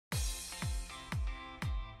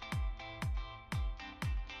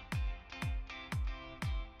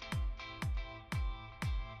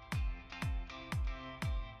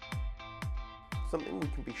something we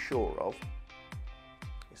can be sure of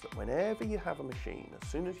is that whenever you have a machine, as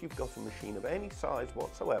soon as you've got a machine of any size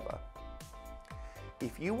whatsoever,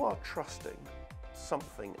 if you are trusting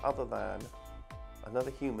something other than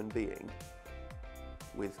another human being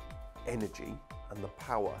with energy and the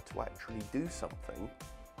power to actually do something,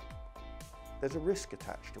 there's a risk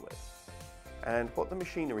attached to it. And what the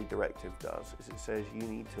Machinery Directive does is it says you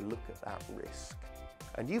need to look at that risk.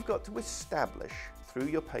 And you've got to establish through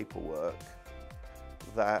your paperwork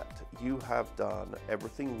that you have done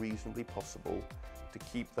everything reasonably possible to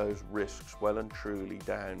keep those risks well and truly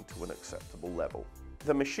down to an acceptable level.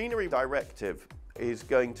 The Machinery Directive is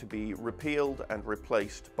going to be repealed and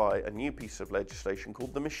replaced by a new piece of legislation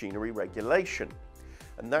called the Machinery Regulation,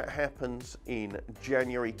 and that happens in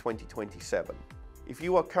January 2027. If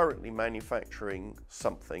you are currently manufacturing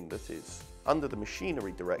something that is under the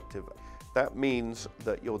Machinery Directive, that means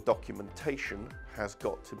that your documentation has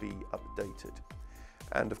got to be updated.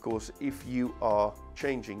 And of course, if you are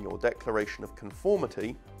changing your declaration of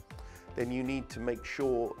conformity, then you need to make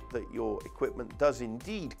sure that your equipment does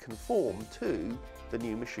indeed conform to the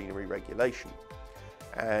new machinery regulation.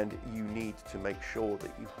 And you need to make sure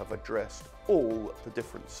that you have addressed all the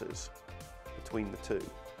differences between the two.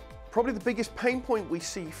 Probably the biggest pain point we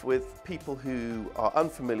see with people who are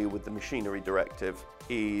unfamiliar with the Machinery Directive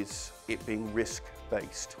is it being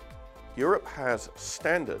risk-based. Europe has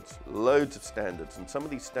standards, loads of standards, and some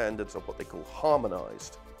of these standards are what they call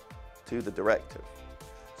harmonized to the directive.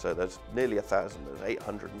 So there's nearly 1,000, there's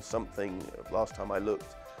 800 and something last time I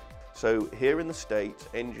looked. So here in the States,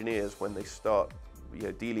 engineers, when they start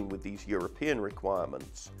dealing with these European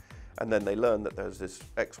requirements, and then they learn that there's this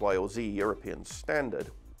X, Y, or Z European standard,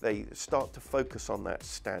 they start to focus on that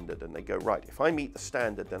standard and they go, right, if I meet the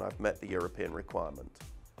standard, then I've met the European requirement.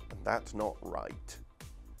 And that's not right.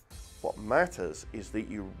 What matters is that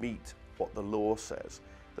you meet what the law says.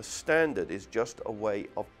 The standard is just a way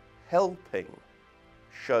of helping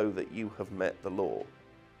show that you have met the law.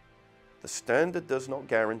 The standard does not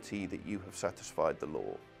guarantee that you have satisfied the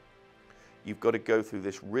law. You've got to go through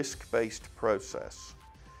this risk-based process,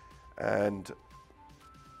 and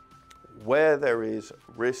where there is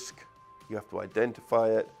risk, you have to identify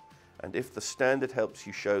it, and if the standard helps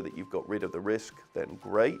you show that you've got rid of the risk, then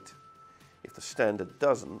great. If the standard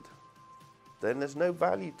doesn't, then there's no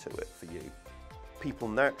value to it for you. People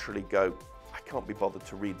naturally go, I can't be bothered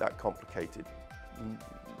to read that complicated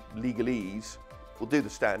legalese, we'll do the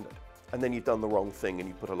standard. And then you've done the wrong thing and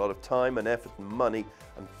you put a lot of time and effort and money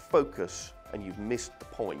and focus and you've missed the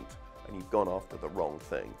point and you've gone after the wrong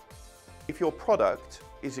thing. If your product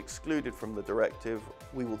is excluded from the directive,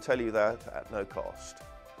 we will tell you that at no cost.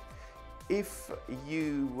 If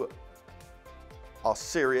you are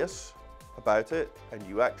serious about it and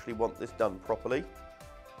you actually want this done properly,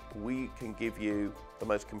 we can give you the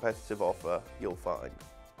most competitive offer you'll find.